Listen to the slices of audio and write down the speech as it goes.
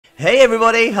Hey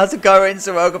everybody, how's it going?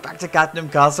 So welcome back to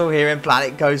Cadnham Castle here in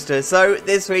Planet Coaster. So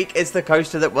this week is the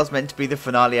coaster that was meant to be the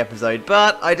finale episode,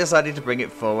 but I decided to bring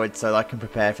it forward so that I can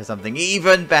prepare for something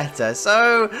even better.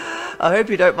 So I hope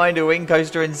you don't mind a wing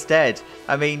coaster instead.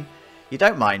 I mean, you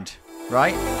don't mind,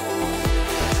 right?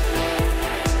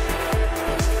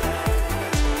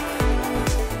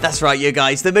 That's right, you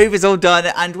guys. The move is all done,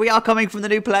 and we are coming from the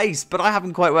new place. But I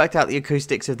haven't quite worked out the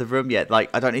acoustics of the room yet. Like,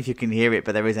 I don't know if you can hear it,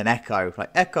 but there is an echo. Like,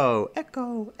 echo,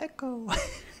 echo, echo.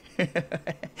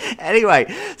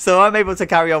 Anyway, so I'm able to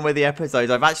carry on with the episodes.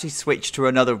 I've actually switched to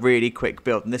another really quick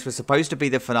build, and this was supposed to be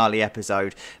the finale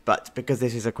episode, but because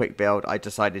this is a quick build, I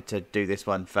decided to do this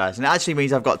one first. And it actually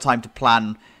means I've got time to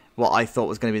plan what I thought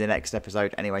was going to be the next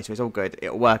episode anyway, so it's all good.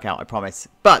 It'll work out, I promise.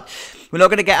 But we're not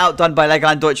going to get outdone by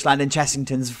Legoland, Deutschland and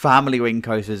Chessington's family wing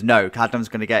coasters. No, Cadnham's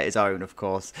going to get his own, of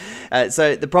course.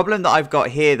 So the problem that I've got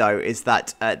here, though, is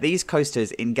that these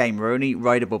coasters in-game are only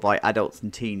rideable by adults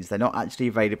and teens. They're not actually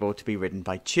available to be ridden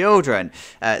by children.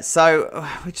 So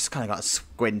we just kind of got to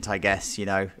squint, I guess. You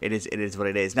know, it is what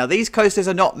it is. Now, these coasters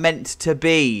are not meant to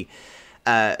be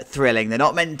thrilling. They're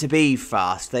not meant to be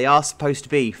fast. They are supposed to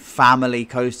be family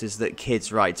coasters that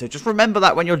kids ride. So just remember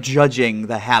that when you're judging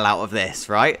the hell out of this,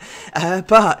 right?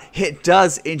 But it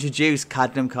does introduce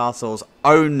Cadnham Castle's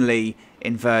only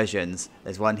inversions.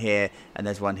 There's one here and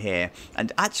there's one here.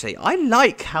 And actually, I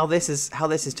like how this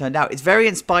has turned out. It's very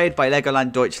inspired by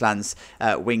Legoland Deutschland's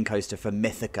wing coaster for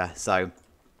Mythica. So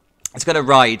it's going to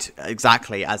ride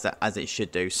exactly as it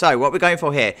should do. So what we're going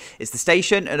for here is the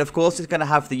station, and of course it's going to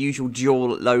have the usual dual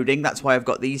loading. That's why I've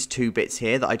got these two bits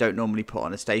here that I don't normally put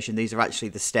on a station. These are actually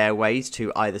the stairways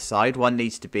to either side. One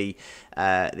needs to be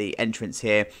the entrance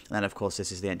here, and then of course this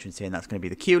is the entrance here, and that's going to be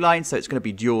the queue line. So it's going to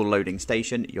be dual loading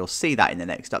station. You'll see that in the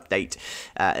next update.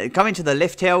 Coming to the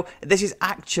lift hill, this is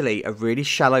actually a really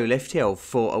shallow lift hill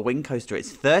for a wing coaster.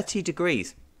 It's 30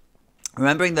 degrees.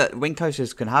 Remembering that wing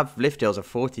coasters can have lift hills of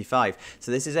 45,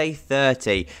 so this is a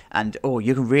 30, and oh,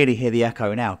 you can really hear the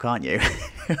echo now, can't you?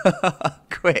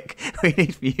 Quick, we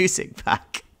need music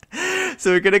back.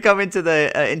 So we're going to come into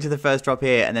the first drop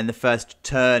here, and then the first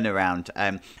turnaround.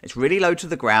 It's really low to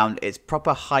the ground, it's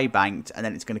proper high banked, and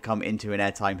then it's going to come into an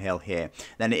airtime hill here.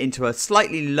 Then into a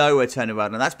slightly lower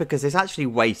turnaround, and that's because this actually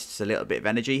wastes a little bit of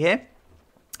energy here.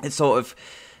 It's sort of,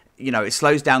 you know, it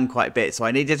slows down quite a bit, so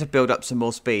I needed to build up some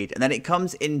more speed. And then it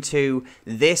comes into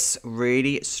this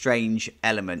really strange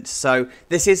element. So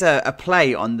this is a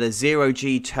play on the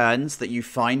 0G turns that you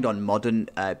find on modern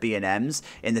B&Ms,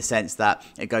 in the sense that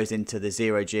it goes into the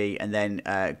 0G and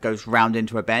then goes round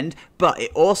into a bend, but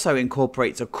it also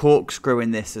incorporates a corkscrew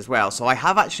in this as well. So I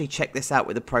have actually checked this out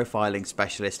with a profiling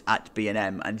specialist at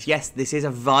B&M, and yes, this is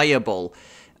a viable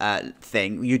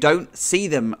thing. You don't see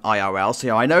them IRL,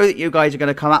 so I know that you guys are going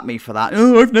to come at me for that.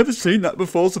 Oh, I've never seen that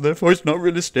before, so therefore it's not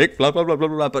realistic, blah, blah, blah, blah,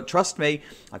 blah. But trust me,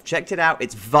 I've checked it out.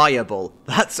 It's viable.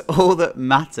 That's all that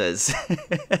matters.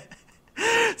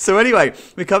 So anyway,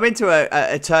 we come into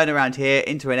a turnaround here,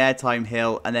 into an airtime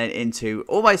hill, and then into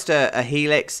almost a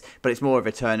helix, but it's more of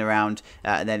a turnaround,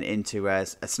 and then into a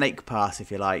snake pass, if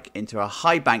you like, into a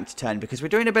high banked turn, because we're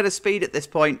doing a bit of speed at this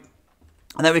point.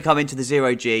 And then we come into the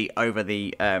 0G over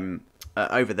the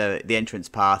entrance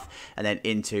path, and then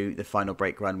into the final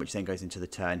brake run, which then goes into the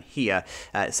turn here.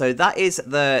 So that is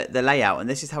the layout, and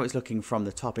this is how it's looking from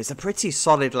the top. It's a pretty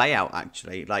solid layout,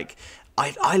 actually. Like,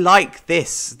 I like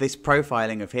this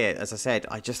profiling of here. As I said,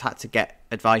 I just had to get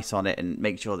advice on it and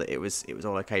make sure that it was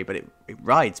all okay, but it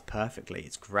rides perfectly.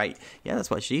 It's great. Yeah,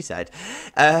 that's what she said.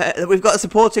 We've got a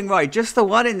supporting ride, just the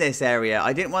one in this area.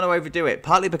 I didn't want to overdo it,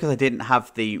 partly because I didn't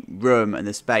have the room and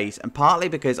the space, and partly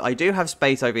because I do have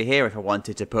space over here if I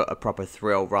wanted to put a proper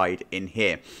thrill ride in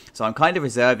here. So I'm kind of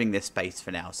reserving this space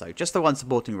for now. So just the one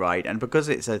supporting ride, and because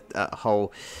it's a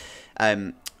whole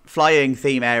flying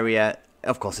theme area,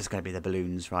 of course, it's going to be the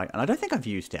balloons, right? And I don't think I've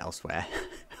used it elsewhere.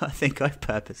 I think I've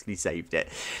purposely saved it.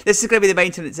 This is going to be the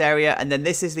maintenance area, and then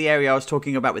this is the area I was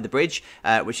talking about with the bridge,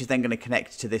 which is then going to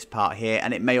connect to this part here,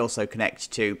 and it may also connect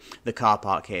to the car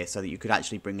park here, so that you could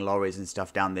actually bring lorries and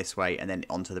stuff down this way and then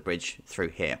onto the bridge through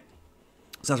here.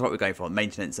 So that's what we're going for,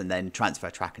 maintenance, and then transfer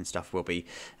track and stuff will be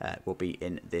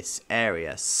in this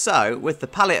area. So with the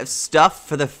palette of stuff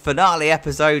for the finale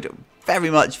episode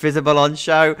very much visible on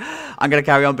show, I'm going to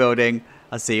carry on building.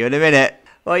 I'll see you in a minute.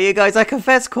 Well, you guys, I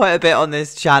confess quite a bit on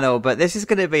this channel, but this is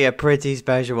going to be a pretty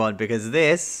special one, because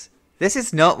this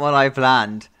is not what I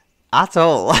planned at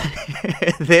all.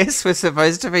 This was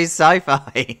supposed to be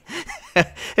sci-fi.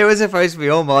 It was supposed to be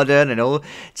all modern and all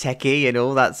techie and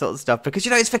all that sort of stuff because,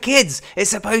 you know, it's for kids.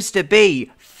 It's supposed to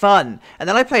be fun. And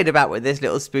then I played about with this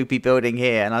little spoopy building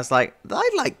here and I was like, I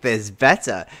like this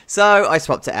better. So I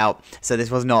swapped it out. So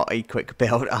this was not a quick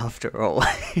build after all.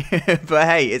 But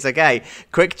hey, it's okay.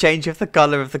 Quick change of the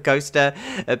color of the coaster,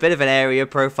 a bit of an area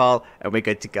profile, and we're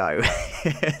good to go.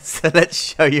 So let's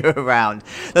show you around.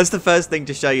 That's the first thing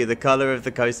to show you. The color of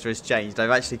the coaster has changed.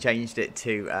 I've actually changed it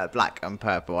to black and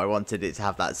purple. I wanted it to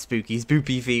have that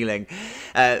spoopy feeling.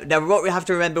 Now, what we have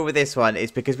to remember with this one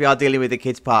is because we are dealing with a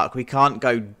kids park, we can't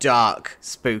go dark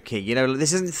spooky. You know,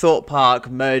 this isn't Thorpe Park,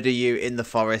 murder you in the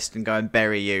forest and go and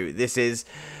bury you. This is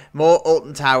more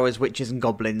Alton Towers, witches and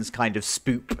goblins kind of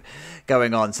spoop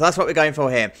going on. So that's what we're going for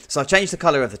here. So I've changed the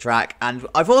colour of the track, and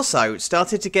I've also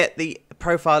started to get the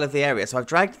profile of the area. So I've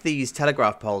dragged these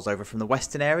telegraph poles over from the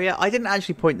western area. I didn't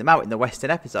actually point them out in the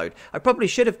western episode. I probably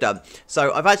should have done.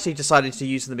 So I've actually decided to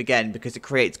use them again because it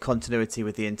creates continuity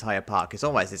with the entire park. It's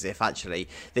almost as if actually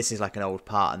this is like an old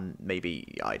part and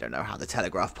maybe, I don't know how the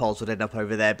telegraph poles would end up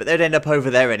over there, but they'd end up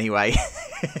over there anyway.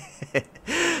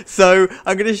 So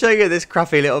I'm going to show you this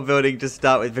crappy little building to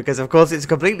start with because of course it's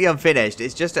completely unfinished.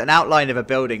 It's just an outline of a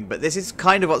building, but this is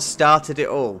kind of what started it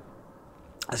all.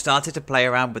 I started to play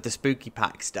around with the spooky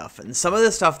pack stuff and some of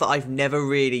the stuff that I've never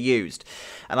really used,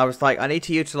 and I was like, I need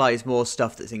to utilize more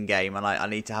stuff that's in game, and I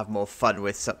need to have more fun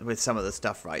with some of the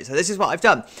stuff, right? So this is what I've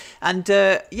done, and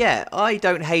yeah, I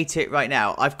don't hate it right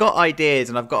now. I've got ideas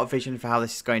and I've got a vision for how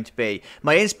this is going to be.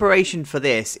 My inspiration for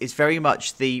this is very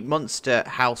much the Monster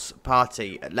House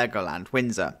Party at Legoland,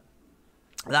 Windsor.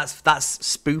 That's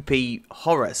spoopy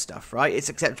horror stuff, right? It's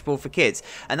acceptable for kids,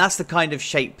 and that's the kind of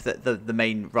shape that the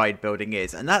main ride building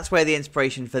is, and that's where the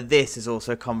inspiration for this has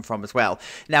also come from as well.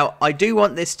 Now, I do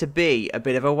want this to be a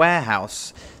bit of a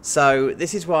warehouse, so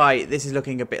this is why this is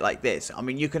looking a bit like this. I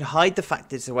mean, you can hide the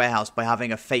fact it's a warehouse by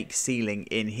having a fake ceiling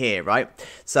in here, right?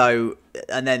 So,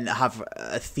 and then have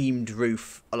a themed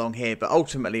roof along here, but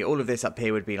ultimately all of this up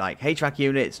here would be like HVAC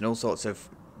units and all sorts of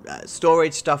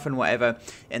storage stuff and whatever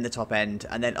in the top end,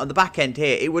 and then on the back end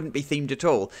here it wouldn't be themed at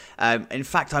all. In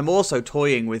fact, I'm also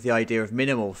toying with the idea of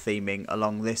minimal theming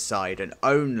along this side and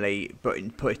only putting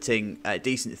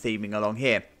decent theming along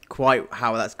here. Quite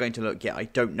how that's going to look yet, I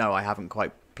don't know. I haven't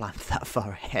quite planned that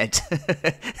far ahead.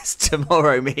 It's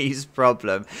tomorrow me's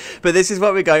problem. But this is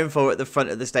what we're going for at the front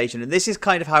of the station, and this is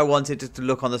kind of how I wanted it to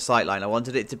look on the sightline. I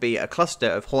wanted it to be a cluster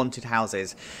of haunted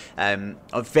houses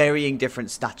of varying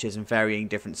different statures and varying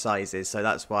different sizes, so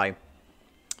that's why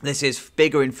this is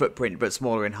bigger in footprint but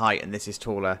smaller in height, and this is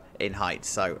taller in height,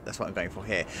 so that's what I'm going for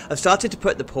here. I've started to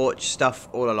put the porch stuff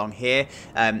all along here,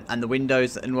 and the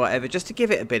windows and whatever, just to give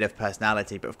it a bit of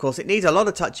personality, but of course it needs a lot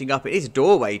of touching up. It needs a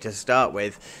doorway to start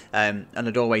with, and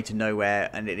a doorway to nowhere,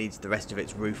 and it needs the rest of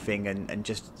its roofing and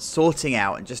just sorting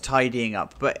out and just tidying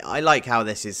up. But I like how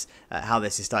this is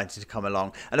starting to come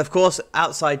along. And of course,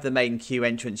 outside the main queue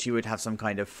entrance, you would have some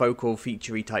kind of focal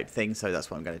featurey type thing, so that's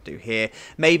what I'm going to do here.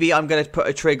 Maybe I'm going to put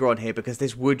a trigger on here because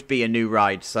this would be a new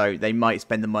ride, so they might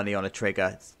spend the money on a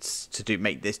trigger to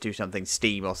make this do something.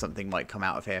 Steam or something might come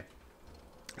out of here.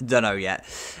 Don't know yet.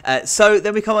 So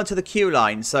then we come on to the queue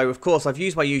line. So of course I've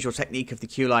used my usual technique of the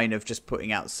queue line of just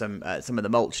putting out some of the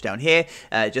mulch down here,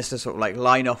 just to sort of like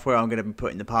line off where I'm going to be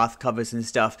putting the path covers and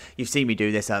stuff. You've seen me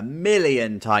do this a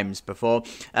million times before,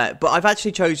 but I've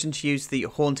actually chosen to use the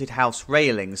haunted house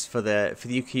railings for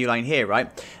the queue line here,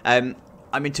 right?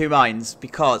 I'm in two minds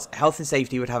because health and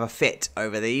safety would have a fit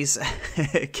over these.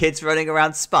 Kids running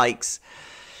around spikes.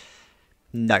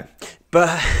 No.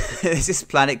 But this is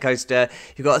Planet Coaster.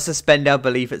 You've got to suspend our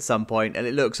belief at some point, and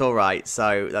it looks alright,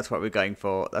 so that's what we're going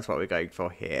for. That's what we're going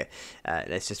for here.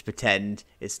 Let's just pretend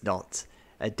it's not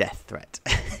a death threat.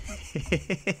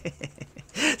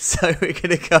 So we're going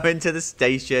to come into the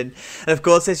station. And of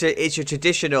course, it's your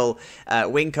traditional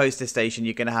wing coaster station.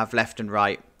 You're going to have left and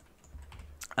right.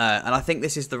 And I think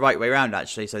this is the right way around,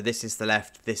 actually. So this is the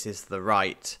left, this is the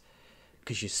right,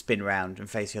 because you spin round and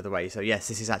face the other way. So yes,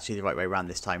 this is actually the right way around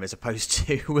this time, as opposed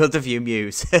to World of View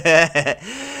Muse.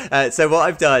 So what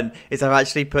I've done is I've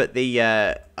actually put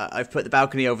the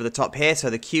balcony over the top here,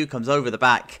 so the queue comes over the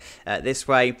back this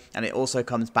way, and it also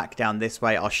comes back down this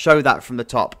way. I'll show that from the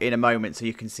top in a moment so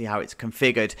you can see how it's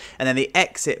configured. And then the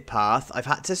exit path, I've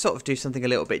had to sort of do something a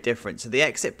little bit different. So the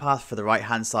exit path for the right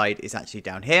hand side is actually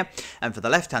down here, and for the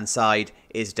left hand side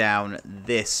is down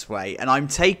this way. And I'm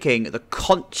taking the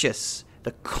conscious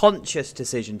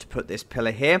decision to put this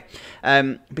pillar here,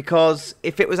 because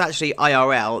if it was actually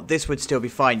IRL, this would still be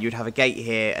fine. You'd have a gate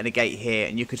here and a gate here,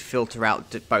 and you could filter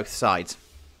out both sides.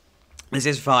 This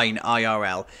is fine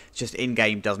IRL, just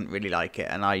in-game doesn't really like it,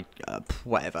 and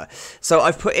whatever. So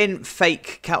I've put in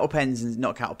fake cattle pens,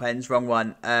 not cattle pens, wrong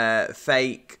one,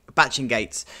 fake batching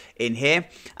gates in here,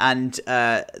 and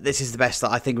this is the best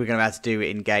that I think we're going to be able to do it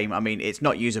in-game. I mean, it's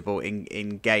not usable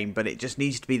in-game, but it just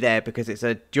needs to be there because it's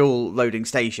a dual loading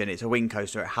station, it's a wing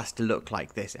coaster, it has to look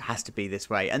like this, it has to be this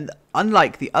way. And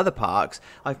unlike the other parks,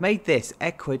 I've made this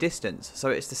equidistant, so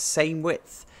it's the same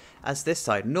width as this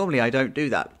side. Normally I don't do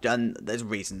that, and there's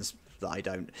reasons that I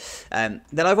don't.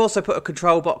 Then I've also put a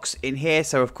control box in here,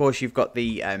 so of course you've got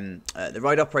the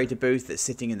ride operator booth that's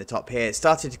sitting in the top here.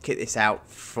 Started to kit this out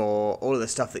for all of the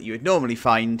stuff that you would normally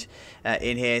find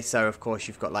in here, so of course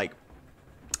you've got like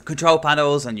control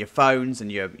panels and your phones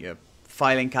and your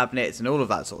filing cabinets and all of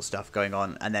that sort of stuff going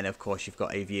on, and then of course you've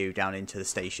got a view down into the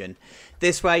station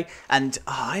this way. And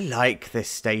I like this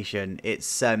station.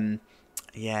 It's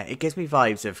yeah, it gives me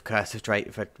vibes of Curse of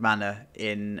Drayton Manor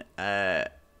in, yeah,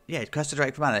 Curse of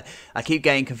Drayton Manor. I keep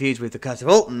getting confused with the Curse of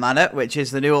Alton Manor, which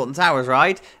is the new Alton Towers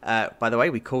ride. By the way,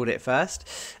 we called it first.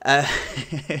 But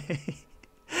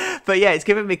yeah, it's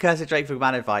giving me Curse of Drayton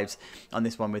Manor vibes on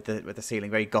this one with the ceiling,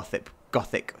 very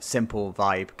gothic, simple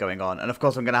vibe going on. And of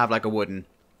course, I'm going to have like a wooden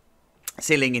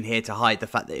ceiling in here to hide the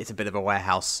fact that it's a bit of a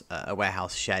warehouse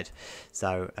shed.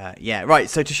 So yeah, right,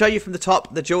 so to show you from the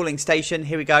top the dueling station,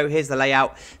 here we go, here's the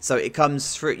layout. So it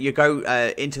comes through, you go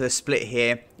into the split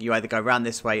here, you either go around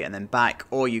this way and then back,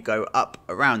 or you go up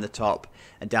around the top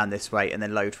and down this way and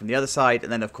then load from the other side.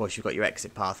 And then of course you've got your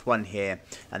exit path 1 here,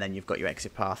 and then you've got your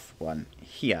exit path 1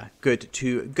 here. Good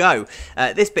to go.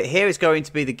 This bit here is going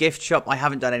to be the gift shop. I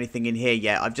haven't done anything in here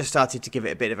yet. I've just started to give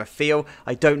it a bit of a feel.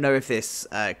 I don't know if this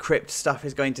crypt stuff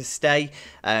is going to stay.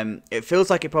 It feels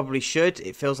like it probably should.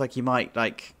 It feels like you might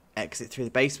like exit through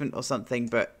the basement or something,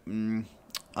 but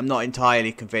I'm not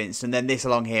entirely convinced. And then this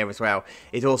along here as well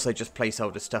is also just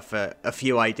placeholder stuff for a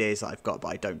few ideas that I've got, but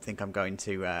I don't think I'm going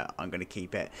to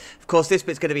keep it. Of course, this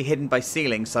bit's going to be hidden by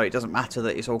ceiling, so it doesn't matter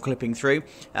that it's all clipping through.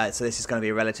 So this is going to be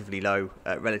a relatively low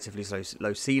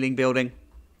ceiling building.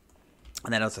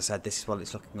 And then, as I said, this is what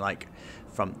it's looking like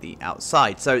from the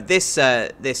outside. So this I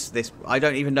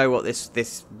don't even know what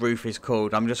this roof is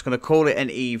called. I'm just going to call it an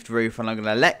eaved roof, and I'm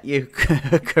going to let you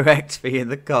correct me in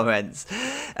the comments.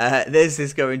 This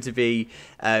is going to be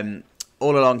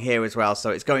all along here as well, so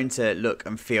it's going to look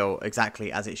and feel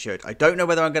exactly as it should. I don't know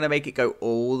whether I'm going to make it go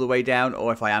all the way down,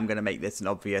 or if I am going to make this an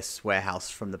obvious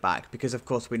warehouse from the back, because of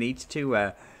course we need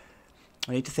to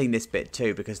I need to theme this bit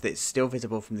too, because it's still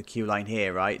visible from the queue line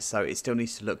here, right? So it still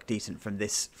needs to look decent from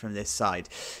this side.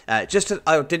 I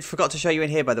forgot to show you in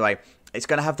here, by the way. It's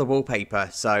going to have the wallpaper,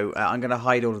 so I'm going to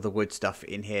hide all of the wood stuff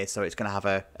in here, so it's going to have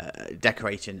a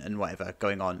decoration and whatever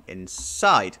going on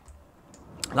inside.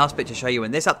 Last bit to show you in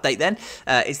this update then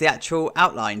is the actual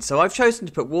outline. So I've chosen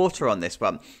to put water on this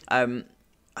one.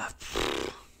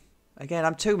 Again,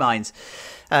 I'm two minds.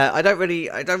 I don't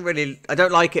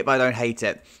like it, but I don't hate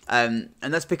it. And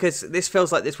that's because this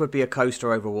feels like this would be a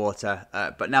coaster over water.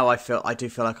 But now I do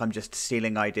feel like I'm just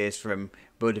stealing ideas from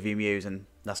Buildaview Muse, and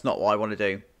that's not what I want to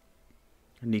do.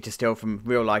 I need to steal from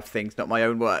real life things, not my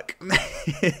own work.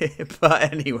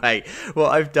 But anyway, what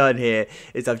I've done here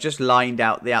is I've just lined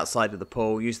out the outside of the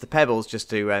pool, used the pebbles just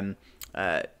to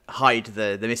hide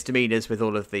the misdemeanors with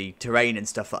all of the terrain and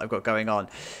stuff that I've got going on.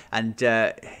 And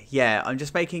yeah, I'm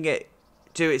just making it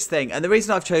do its thing. And the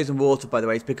reason I've chosen water, by the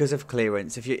way, is because of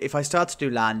clearance. If I start to do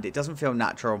land, it doesn't feel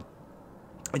natural.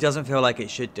 It doesn't feel like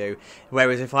it should do.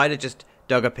 Whereas if I'd have just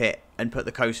dug a pit and put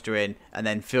the coaster in and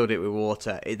then filled it with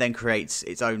water, it then creates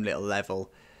its own little level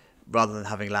rather than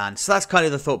having land. So that's kind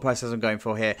of the thought process I'm going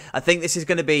for here. I think this is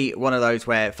going to be one of those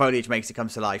where foliage makes it come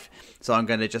to life, so I'm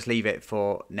going to just leave it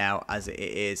for now as it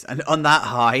is. And on that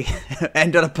high,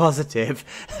 end on a positive,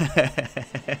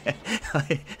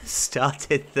 I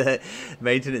started the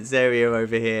maintenance area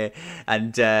over here,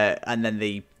 and then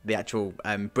the actual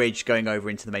bridge going over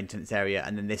into the maintenance area,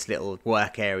 and then this little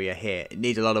work area here. It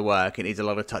needs a lot of work, it needs a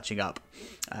lot of touching up,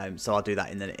 so I'll do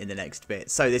that in the next bit.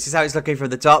 So this is how it's looking from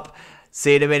the top.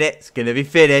 See you in a minute, it's going to be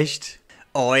finished.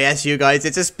 Oh yes, you guys,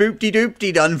 it's a spoopty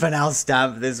doopty done for now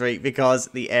stamp this week, because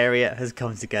the area has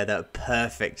come together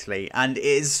perfectly, and it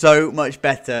is so much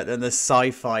better than the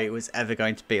sci-fi it was ever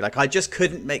going to be. Like, I just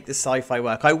couldn't make the sci-fi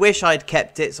work. I wish I'd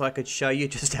kept it so I could show you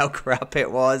just how crap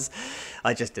it was.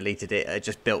 I just deleted it, I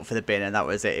just built for the bin, and that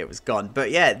was it, it was gone.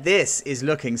 But yeah, this is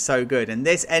looking so good, and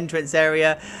this entrance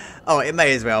area, oh, it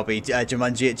may as well be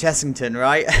Jumunji at Chessington,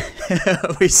 right?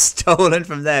 We've stolen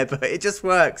from there, but it just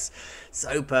works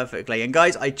So perfectly. And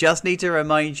guys, I just need to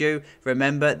remind you,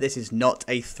 remember, this is not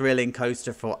a thrilling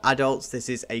coaster for adults. This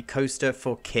is a coaster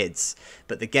for kids.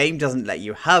 But the game doesn't let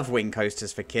you have wing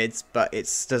coasters for kids, but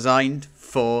it's designed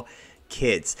for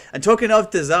kids. And talking of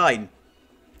design,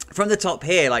 from the top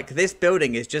here, like, this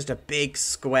building is just a big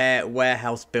square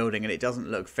warehouse building, and it doesn't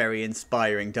look very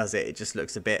inspiring, does it? It just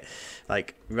looks a bit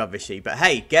like rubbishy. But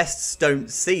hey, guests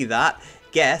don't see that.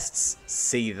 Guests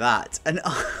see that, and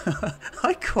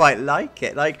I quite like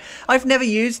it. Like, I've never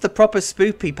used the proper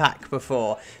Spoopy pack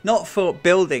before, not for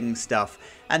building stuff,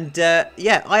 and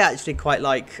yeah, I quite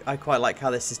like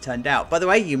how this has turned out. By the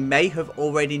way, you may have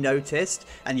already noticed,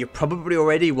 and you're probably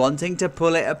already wanting to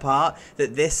pull it apart,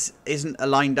 that this isn't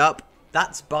aligned up.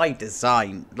 That's by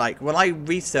design. Like, when I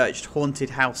researched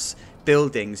haunted house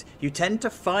buildings, you tend to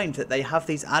find that they have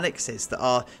these annexes that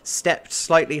are stepped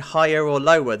slightly higher or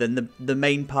lower than the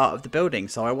main part of the building,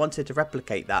 so I wanted to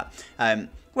replicate that.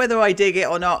 Whether I dig it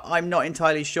or not, I'm not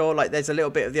entirely sure. Like, there's a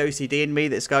little bit of the OCD in me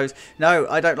that goes, no,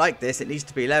 I don't like this, it needs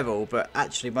to be level. But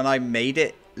actually, when I made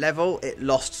it level, it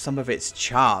lost some of its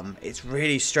charm. It's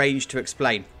really strange to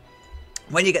explain.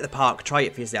 When you get the park, try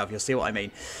it for yourself. You'll see what I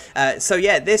mean. So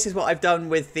yeah, this is what I've done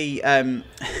with the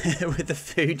with the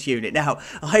food unit. Now,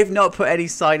 I've not put any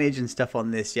signage and stuff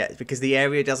on this yet because the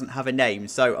area doesn't have a name.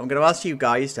 So I'm going to ask you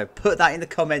guys to put that in the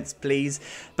comments, please.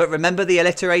 But remember the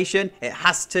alliteration. It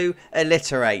has to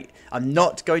alliterate. I'm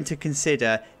not going to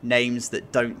consider names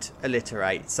that don't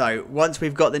alliterate. So once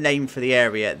we've got the name for the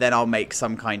area, then I'll make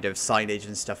some kind of signage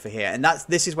and stuff for here. And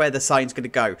this is where the sign's going to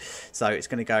go. So it's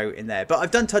going to go in there. But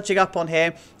I've done touching up on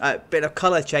here, a bit of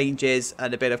colour changes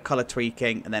and a bit of colour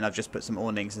tweaking. And then I've just put some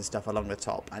awnings and stuff along the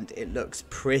top. And it looks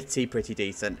pretty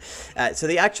decent. So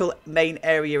the actual main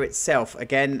area itself,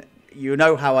 again, you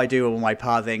know how I do all my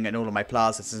pathing and all of my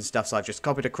plazas and stuff, so I've just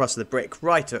copied across the brick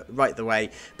right the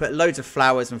way, put loads of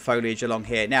flowers and foliage along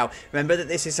here. Now, remember that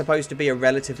this is supposed to be a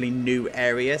relatively new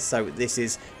area, so this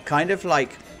is kind of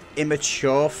like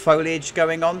immature foliage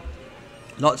going on.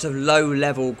 Lots of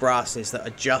low-level grasses that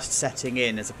are just setting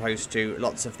in, as opposed to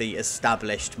lots of the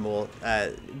established, more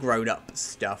grown-up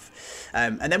stuff.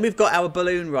 And then we've got our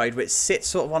balloon ride, which sits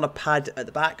sort of on a pad at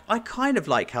the back. I kind of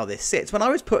like how this sits. When I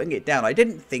was putting it down, I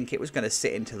didn't think it was going to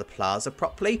sit into the plaza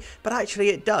properly, but actually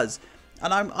it does.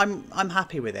 And I'm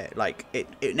happy with it. Like,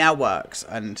 it now works,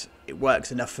 and it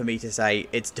works enough for me to say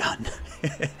it's done.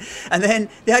 And then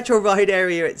the actual ride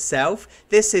area itself,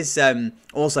 this is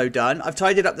also done. I've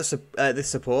tidied up the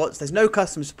supports. There's no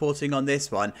custom supporting on this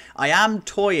one. I am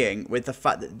toying with the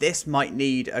fact that this might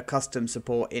need a custom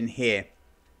support in here.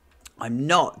 I'm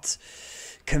not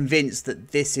convinced that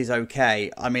this is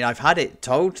okay. I mean, I've had it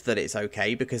told that it's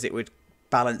okay because it would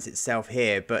balance itself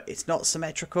here, but it's not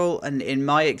symmetrical, and in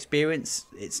my experience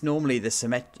it's normally the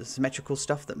symmetrical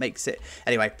stuff that makes it.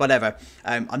 Anyway, whatever.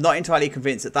 I'm not entirely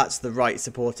convinced that that's the right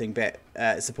supporting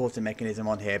mechanism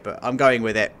on here, but I'm going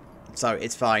with it, so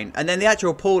it's fine. And then the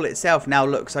actual pool itself now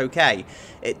looks okay.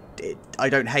 I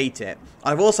don't hate it.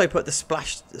 I've also put the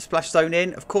splash zone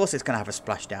in. Of course it's going to have a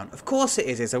splashdown. Of course it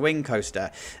is. It's a wing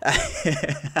coaster.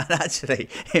 And actually,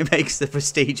 it makes the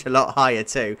prestige a lot higher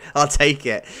too. I'll take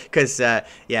it. Because,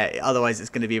 yeah, otherwise it's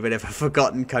going to be a bit of a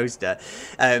forgotten coaster.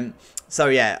 So,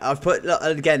 yeah, I've put,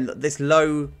 again, this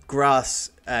low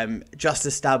grass just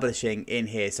establishing in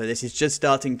here. So this is just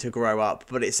starting to grow up.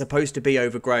 But it's supposed to be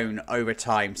overgrown over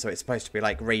time. So it's supposed to be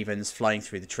like ravens flying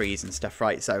through the trees and stuff,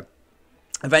 right? So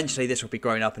eventually this will be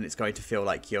grown up and it's going to feel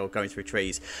like you're going through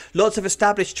trees. Lots of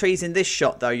established trees in this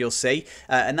shot though, you'll see.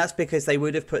 And that's because they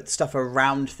would have put stuff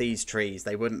around these trees.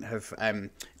 They wouldn't have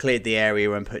cleared the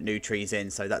area and put new trees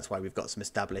in. So that's why we've got some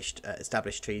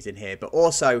established trees in here. But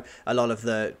also a lot of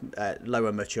the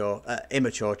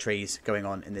immature trees going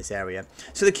on in this area.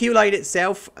 So the queue line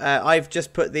itself, I've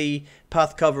just put the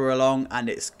path cover along, and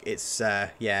it's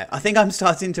yeah, I think I'm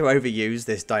starting to overuse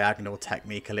this diagonal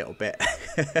technique a little bit.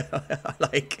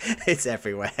 Like, it's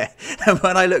everywhere. And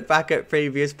when I look back at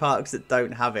previous parks that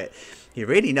don't have it, you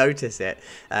really notice it.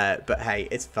 But hey,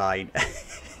 it's fine.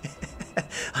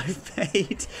 I've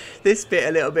made this bit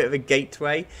a little bit of a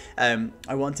gateway.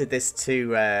 I wanted this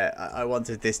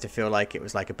to feel like it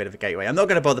was like a bit of a gateway. I'm not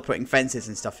going to bother putting fences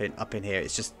and stuff up in here.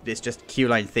 It's just queue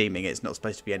line theming. It's not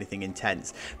supposed to be anything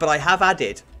intense. But I have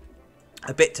added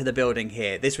a bit to the building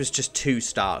here. This was just too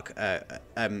stark,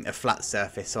 a flat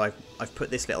surface, so I've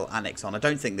put this little annex on. I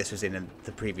don't think this was in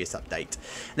the previous update.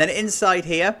 And then inside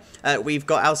here, we've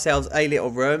got ourselves a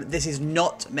little room. This is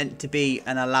not meant to be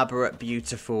an elaborate,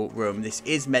 beautiful room. This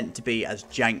is meant to be as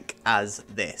jank as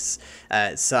this.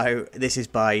 So this is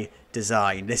by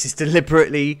design. This is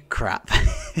deliberately crap.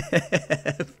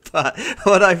 But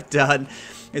what I've done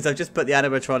is I've just put the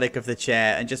animatronic of the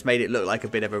chair and just made it look like a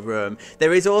bit of a room.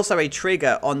 There is also a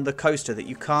trigger on the coaster that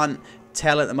you can't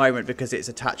tell at the moment because it's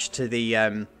attached to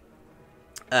the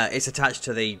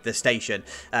the station,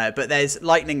 but there's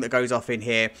lightning that goes off in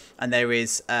here, and there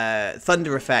is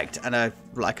thunder effect and a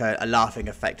laughing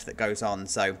effect that goes on.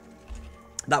 So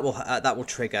that will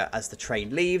trigger as the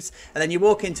train leaves, and then you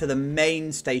walk into the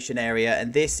main station area,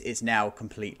 and this is now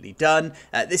completely done.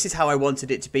 This is how I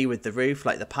wanted it to be with the roof,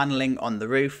 like the paneling on the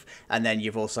roof, and then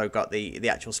you've also got the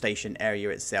actual station area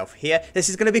itself here. This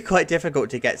is going to be quite difficult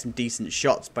to get some decent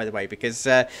shots, by the way, because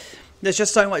there's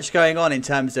just so much going on in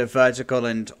terms of vertical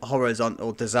and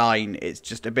horizontal design. It's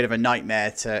just a bit of a nightmare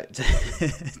to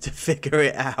to figure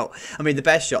it out. I mean, the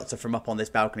best shots are from up on this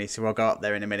balcony, so we'll go up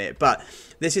there in a minute. But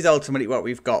this is ultimately what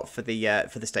we've got for the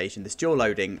station. This dual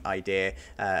loading idea,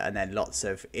 and then lots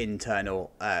of internal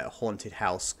haunted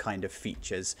house kind of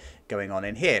features going on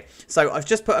in here. So I've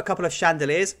just put a couple of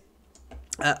chandeliers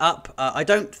up.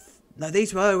 No,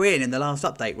 these were in the last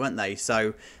update, weren't they?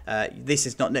 So this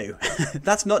is not new.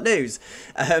 That's not news.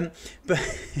 But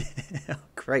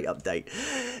great update.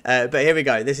 But here we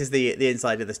go. This is the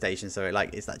inside of the station. So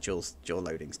it's that dual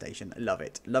loading station. Love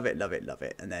it, love it, love it, love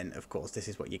it. And then of course this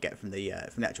is what you get from the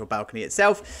actual balcony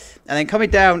itself. And then coming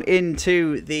down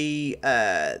into the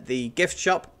gift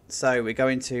shop. So we're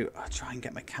going to I'll try and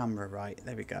get my camera right.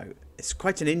 There we go. It's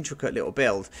quite an intricate little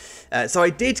build. So I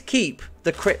did keep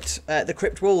the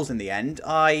crypt walls in the end.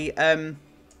 I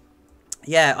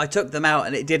took them out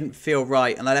and it didn't feel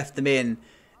right, and I left them in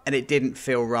and it didn't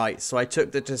feel right. So I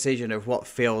took the decision of what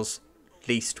feels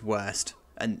least worst,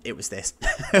 and it was this.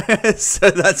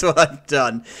 So that's what I've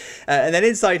done. And then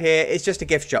inside here, it's just a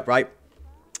gift shop, right?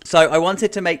 So I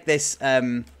wanted to make this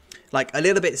like a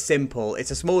little bit simple.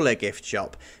 It's a smaller gift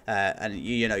shop, and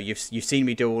you know you've seen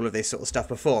me do all of this sort of stuff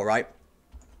before, right?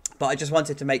 But I just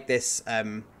wanted to make this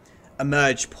a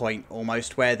merge point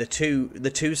almost, where the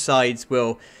two sides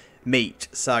will meet.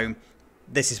 So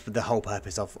this is the whole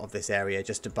purpose of this area,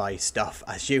 just to buy stuff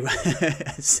as you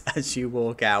as you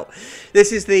walk out.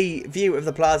 This is the view of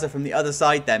the plaza from the other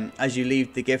side then as you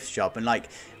leave the gift shop, and like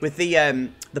with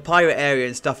the pirate area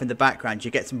and stuff in the background,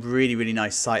 you get some really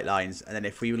nice sight lines. And then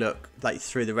if we look like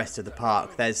through the rest of the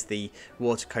park, there's the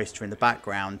water coaster in the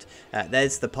background,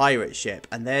 there's the pirate ship,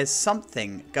 and there's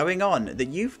something going on that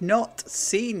you've not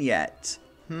seen yet.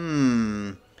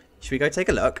 Should we go take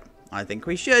a look? I think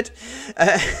we should.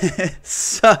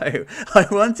 So I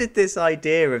wanted this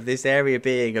idea of this area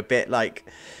being a bit like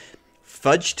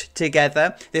fudged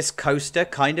together. This coaster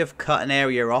kind of cut an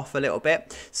area off a little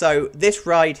bit. So this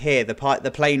ride here, the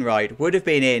plane ride, would have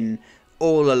been in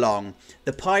all along.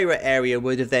 The pirate area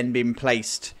would have then been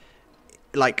placed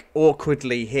like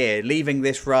awkwardly here, leaving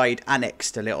this ride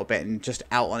annexed a little bit and just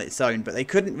out on its own. But they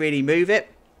couldn't really move it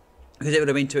because it would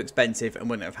have been too expensive and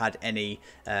wouldn't have had any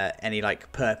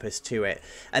like purpose to it.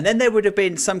 And then there would have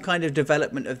been some kind of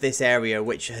development of this area,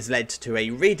 which has led to a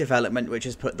redevelopment, which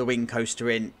has put the wing coaster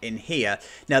in here.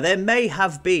 Now there may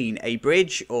have been a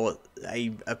bridge or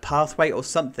a pathway or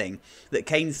something that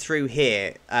came through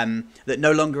here that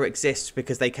no longer exists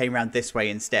because they came around this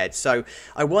way instead. So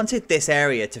I wanted this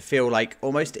area to feel like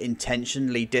almost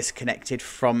intentionally disconnected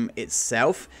from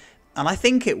itself. And I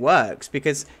think it works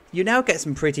because you now get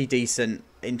some pretty decent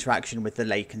interaction with the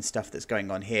lake and stuff that's going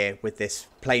on here with this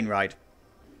plane ride.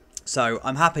 So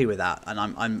I'm happy with that, and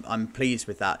I'm pleased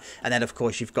with that. And then of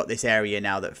course you've got this area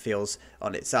now that feels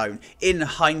on its own. In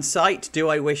hindsight, do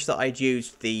I wish that I'd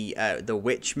used the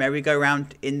witch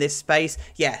merry-go-round in this space?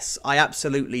 Yes, I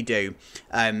absolutely do.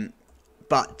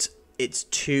 But it's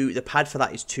the pad for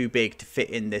that is too big to fit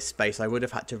in this space. I would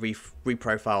have had to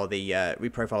reprofile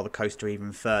the coaster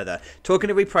even further. Talking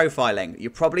of reprofiling,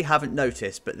 you probably haven't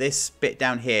noticed, but this bit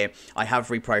down here I have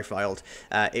reprofiled.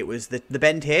 It was the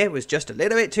bend here was just a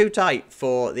little bit too tight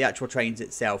for the actual trains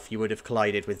itself. You would have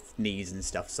collided with knees and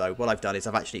stuff. So what I've done is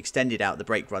I've actually extended out the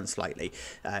brake run slightly,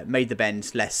 made the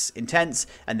bend less intense,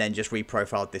 and then just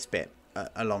reprofiled this bit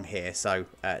along here. So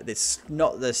it's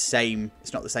not the same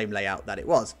layout that it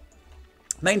was.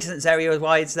 Maintenance area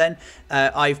wise then,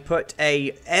 I've put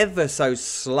a ever so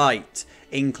slight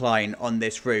incline on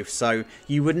this roof, so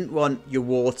you wouldn't want your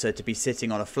water to be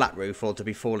sitting on a flat roof or to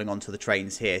be falling onto the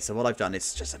trains here. So what I've done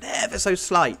is just an ever so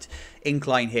slight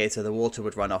incline here, so the water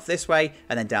would run off this way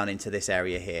and then down into this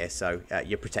area here, so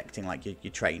you're protecting like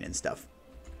your train and stuff.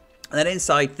 And then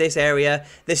inside this area,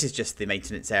 this is just the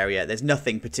maintenance area. There's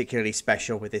nothing particularly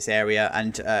special with this area,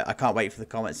 and I can't wait for the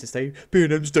comments to say,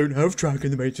 B&Ms don't have track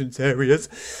in the maintenance areas.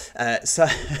 So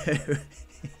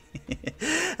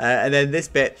And then this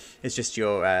bit is just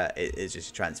your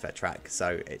transfer track,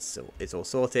 so it's all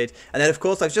sorted. And then of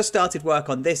course I've just started work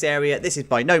on this area. This is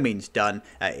by no means done.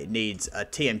 It needs a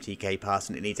TMTK pass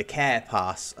and it needs a care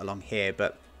pass along here,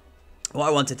 but what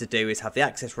I wanted to do is have the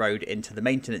access road into the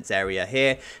maintenance area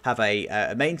here, have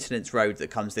a maintenance road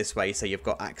that comes this way, so you've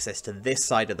got access to this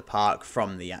side of the park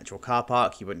from the actual car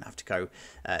park. You wouldn't have to go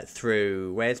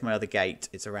through, where's my other gate?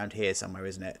 It's around here somewhere,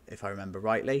 isn't it? If I remember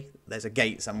rightly. There's a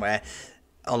gate somewhere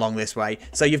along this way,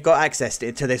 so you've got access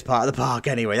to this part of the park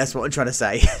anyway. That's what I'm trying to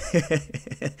say.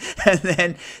 And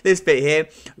then this bit here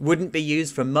wouldn't be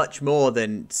used for much more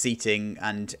than seating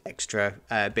and extra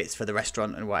bits for the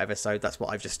restaurant and whatever, so that's what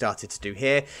I've just started to do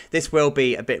here. This will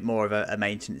be a bit more of a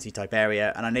maintenance-y type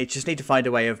area, and I just need to find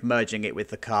a way of merging it with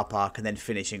the car park and then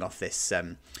finishing off this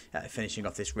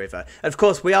river. Of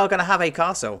course, we are going to have a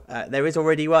castle. There is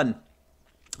already one.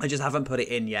 I just haven't put it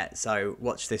in yet, so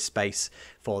watch this space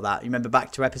for that. You remember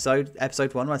back to episode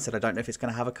 1 where I said I don't know if it's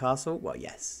going to have a castle? Well,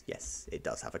 yes, it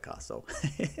does have a castle.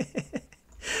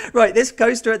 Right, this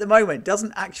coaster at the moment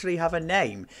doesn't actually have a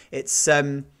name. It's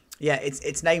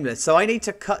it's nameless. So I need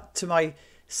to cut to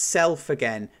myself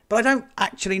again, but I don't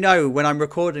actually know when I'm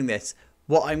recording this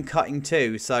what I'm cutting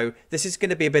to, so this is going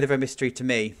to be a bit of a mystery to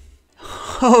me.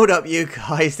 Hold up, you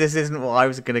guys, this isn't what I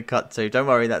was going to cut to. Don't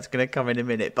worry, that's going to come in a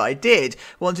minute. But I did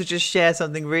want to just share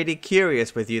something really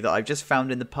curious with you that I've just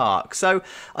found in the park. So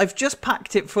I've just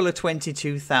packed it full of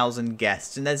 22,000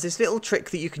 guests, and there's this little trick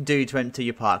that you can do to enter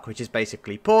your park, which is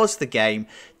basically pause the game,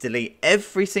 delete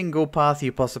every single path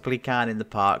you possibly can in the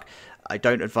park. I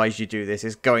don't advise you do this,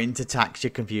 it's going to tax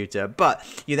your computer, but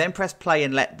you then press play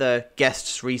and let the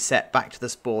guests reset back to the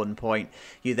spawn point.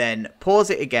 You then pause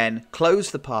it again,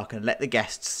 close the park and let the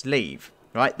guests leave.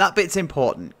 Right, that bit's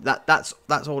important. That's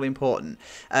all important.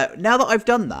 Now that I've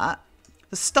done that,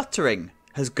 the stuttering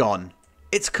has gone.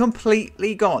 It's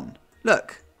completely gone.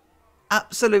 Look.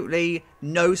 Absolutely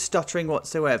no stuttering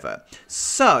whatsoever.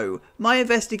 So, my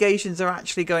investigations are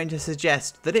actually going to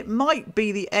suggest that it might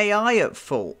be the AI at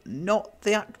fault, not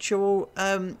the actual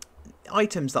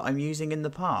items that I'm using in the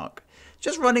park.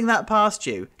 Just running that past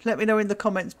you. Let me know in the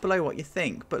comments below what you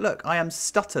think. But look, I am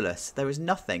stutterless. There is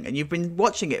nothing. And you've been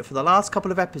watching it for the last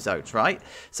couple of episodes, right?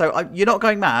 So you're not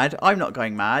going mad. I'm not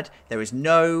going mad. There is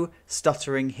no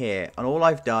stuttering here. And all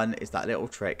I've done is that little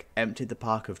trick. Emptied the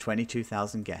park of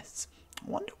 22,000 guests. I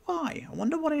wonder why. I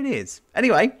wonder what it is.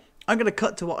 Anyway, I'm going to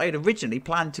cut to what I had originally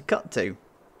planned to cut to.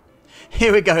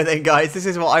 Here we go then, guys. This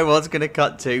is what I was going to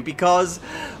cut to because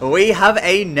we have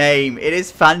a name. It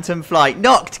is Phantom Flight.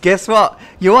 Knocked, guess what?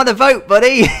 You want to vote,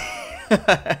 buddy?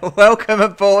 Welcome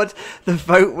aboard the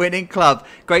vote winning club.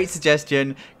 Great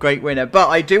suggestion, great winner. But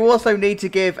I do also need to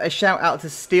give a shout out to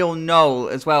Steel Knoll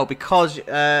as well because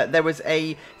there was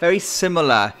a very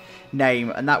similar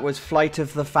name, and that was Flight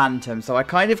of the Phantom. So I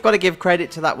kind of got to give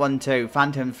credit to that one too.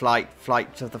 Phantom Flight,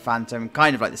 Flight of the Phantom,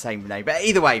 kind of like the same name. But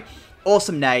either way,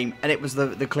 awesome name, and it was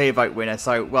the clear vote winner,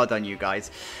 so well done you guys.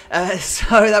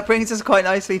 So that brings us quite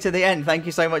nicely to the end. Thank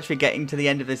you so much for getting to the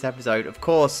end of this episode. Of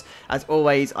course, as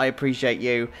always, I appreciate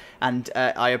you, and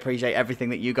I appreciate everything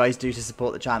that you guys do to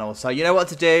support the channel. So you know what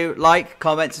to do. Like,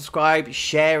 comment, subscribe,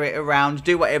 share it around,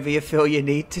 do whatever you feel you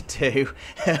need to do.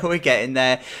 We're getting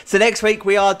there. So next week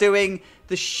we are doing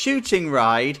the shooting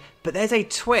ride, but there's a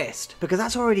twist because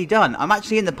that's already done. I'm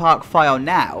actually in the park file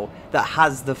now that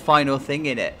has the final thing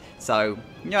in it. So,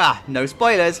 yeah, no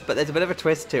spoilers, but there's a bit of a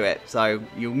twist to it. So,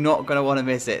 you're not going to want to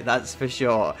miss it, that's for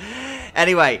sure.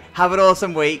 Anyway, have an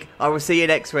awesome week. I will see you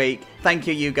next week. Thank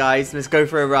you, you guys. Let's go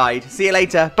for a ride. See you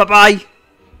later. Bye-bye.